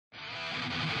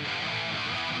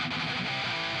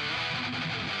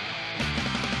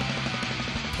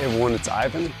Hey everyone, it's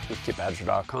Ivan with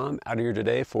KitBadger.com, out here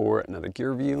today for another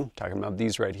gear review, talking about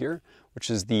these right here, which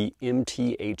is the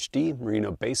MTHD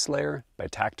Merino Base Layer by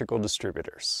Tactical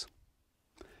Distributors.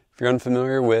 If you're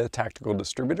unfamiliar with Tactical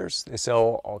Distributors, they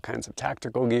sell all kinds of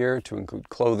tactical gear to include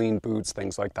clothing, boots,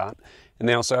 things like that. And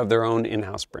they also have their own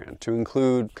in-house brand to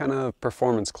include kind of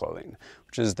performance clothing,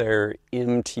 which is their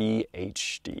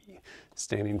MTHD,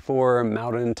 standing for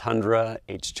Mountain Tundra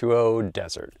H20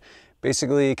 Desert.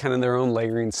 Basically kind of their own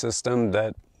layering system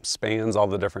that spans all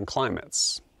the different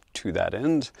climates. To that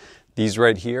end, these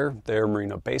right here, their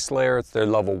Merino base layer, it's their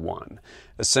level 1.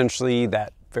 Essentially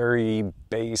that very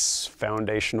base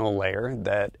foundational layer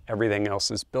that everything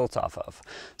else is built off of.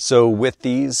 So with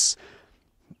these,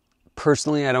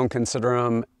 personally I don't consider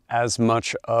them as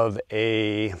much of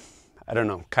a,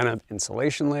 kind of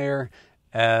insulation layer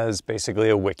as basically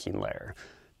a wicking layer.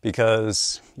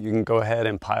 Because you can go ahead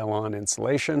and pile on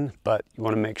insulation, but you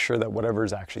want to make sure that whatever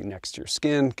is actually next to your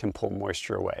skin can pull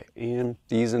moisture away. And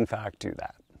these in fact do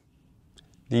that.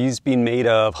 These being made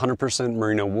of 100%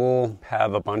 merino wool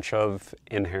have a bunch of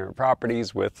inherent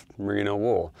properties with merino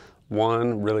wool.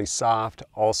 One, really soft.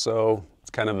 Also,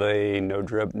 it's kind of a no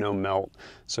drip, no melt.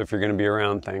 So if you're going to be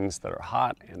around things that are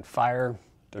hot and fire,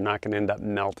 they're not going to end up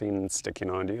melting and sticking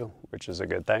onto you, which is a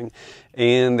good thing.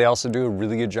 And they also do a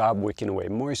really good job wicking away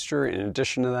moisture. In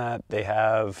addition to that, they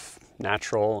have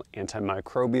natural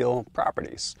anti-microbial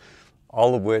properties,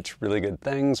 all of which really good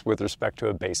things with respect to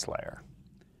a base layer.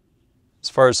 As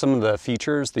far as some of the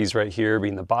features, these right here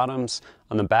being the bottoms,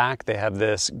 on the back they have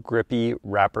this grippy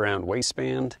wraparound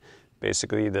waistband,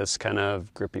 basically this kind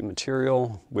of grippy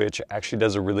material, which actually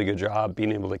does a really good job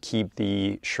being able to keep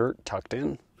the shirt tucked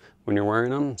in when you're wearing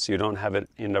them, so you don't have it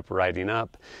end up riding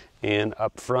up. And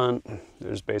up front,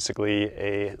 there's basically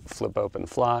a flip open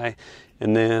fly,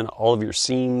 and then all of your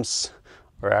seams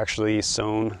are actually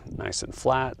sewn nice and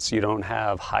flat, so you don't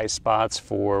have high spots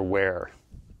for wear.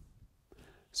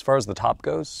 As far as the top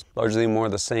goes, largely more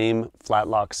the same flat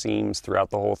lock seams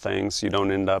throughout the whole thing, so you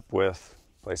don't end up with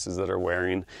places that are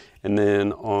wearing. And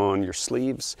then on your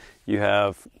sleeves, you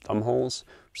have thumb holes,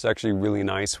 which is actually really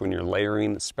nice when you're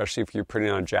layering, especially if you're putting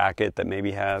on a jacket that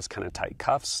maybe has kind of tight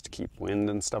cuffs to keep wind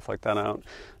and stuff like that out.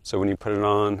 So when you put it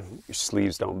on, your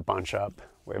sleeves don't bunch up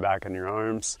way back in your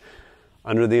arms.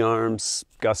 Under the arms,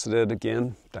 gusseted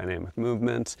again, dynamic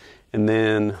movement. And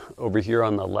then over here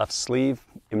on the left sleeve,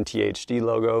 MTHD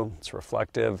logo, it's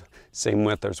reflective. Same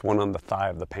width, there's one on the thigh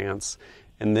of the pants.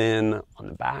 And then on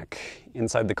the back,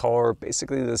 inside the collar,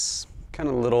 basically this kind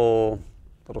of little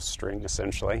string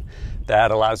essentially that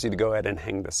allows you to go ahead and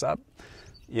hang this up.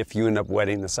 If you end up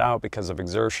wetting this out because of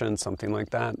exertion, something like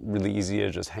that, really easy to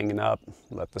just hang it up,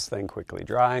 let this thing quickly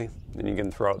dry, then you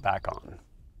can throw it back on.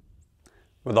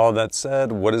 With all that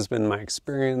said, what has been my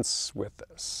experience with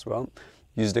this? Well,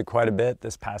 used it quite a bit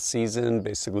this past season,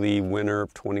 basically winter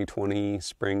of 2020,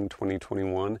 spring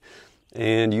 2021,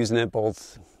 and using it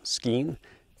both skiing,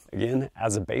 again,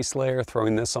 as a base layer,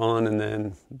 throwing this on and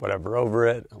then whatever over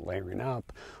it, layering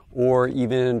up, or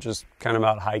even just kind of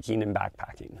out hiking and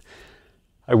backpacking.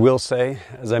 I will say,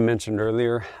 as I mentioned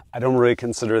earlier, I don't really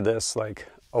consider this like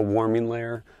a warming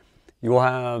layer. You will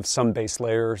have some base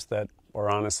layers that are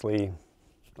honestly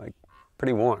like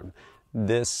pretty warm.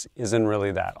 This isn't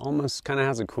really that. Almost kind of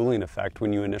has a cooling effect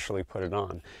when you initially put it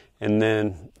on. And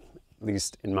then, at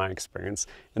least in my experience,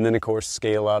 and then of course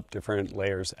scale up different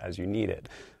layers as you need it.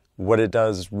 What it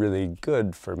does really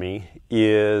good for me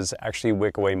is actually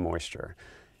wick away moisture.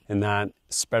 And that,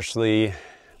 especially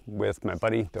with my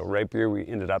buddy Bill Rapier, we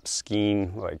ended up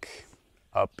skiing like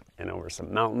up and over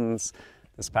some mountains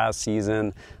this past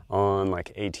season on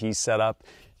like AT setup.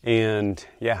 And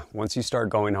yeah, once you start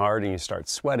going hard and you start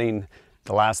sweating,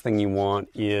 the last thing you want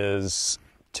is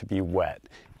to be wet.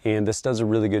 And this does a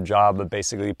really good job of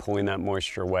basically pulling that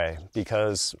moisture away,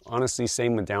 because honestly,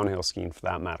 same with downhill skiing for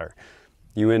that matter.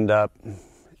 You end up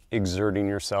exerting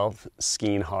yourself,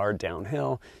 skiing hard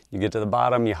downhill. You get to the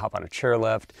bottom, you hop on a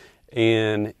chairlift,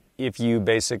 and if you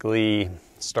basically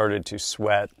started to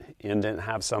sweat and didn't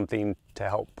have something to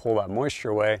help pull that moisture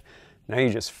away, now you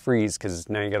just freeze, because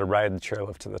now you got to ride the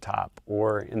chairlift to the top.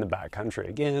 Or in the backcountry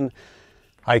again,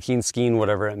 hiking, skiing,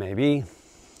 whatever it may be,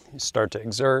 you start to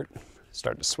exert,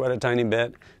 start to sweat a tiny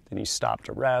bit, then you stop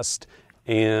to rest,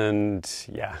 and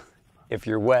yeah, if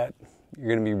you're wet, you're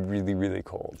going to be really, really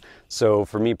cold. So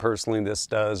for me personally, this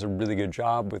does a really good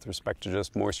job with respect to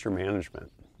just moisture management.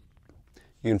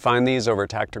 You can find these over at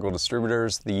Tactical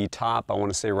Distributors. The top, I want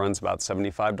to say, runs about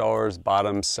 $75,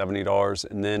 bottom $70,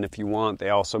 and then if you want,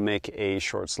 they also make a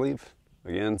short sleeve.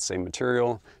 Again, same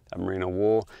material, that merino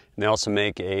wool, and they also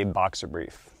make a boxer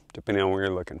brief, depending on what you're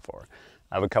looking for.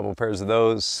 I have a couple pairs of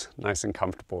those, nice and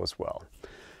comfortable as well.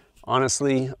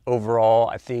 Honestly, overall,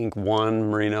 I think one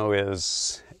Merino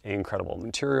is an incredible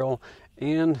material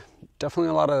and definitely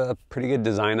a lot of pretty good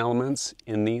design elements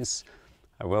in these.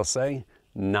 I will say,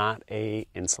 not a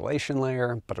insulation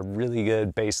layer, but a really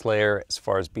good base layer as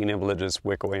far as being able to just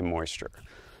wick away moisture.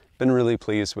 Been really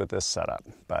pleased with this setup,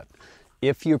 but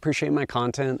if you appreciate my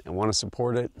content and want to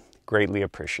support it, greatly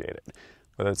appreciate it.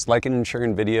 Whether it's liking and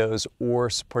sharing videos or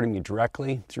supporting me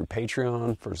directly through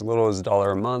Patreon for as little as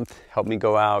 $1 a month, help me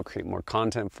go out, create more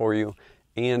content for you.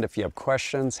 And if you have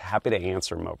questions, happy to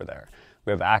answer them over there.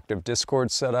 We have active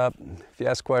Discord set up. If you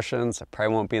ask questions, I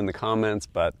probably won't be in the comments,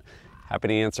 but happy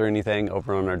to answer anything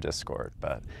over on our Discord.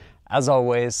 But as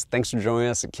always, thanks for joining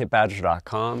us at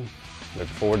kitbadger.com. Look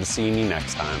forward to seeing you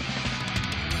next time.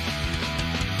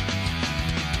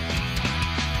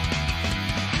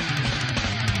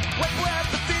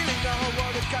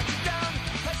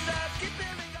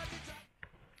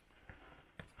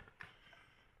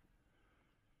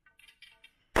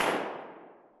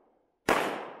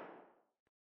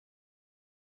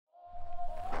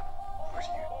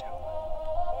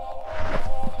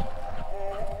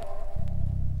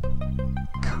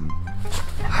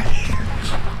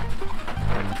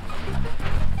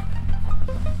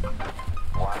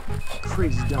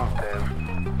 Crazy dog.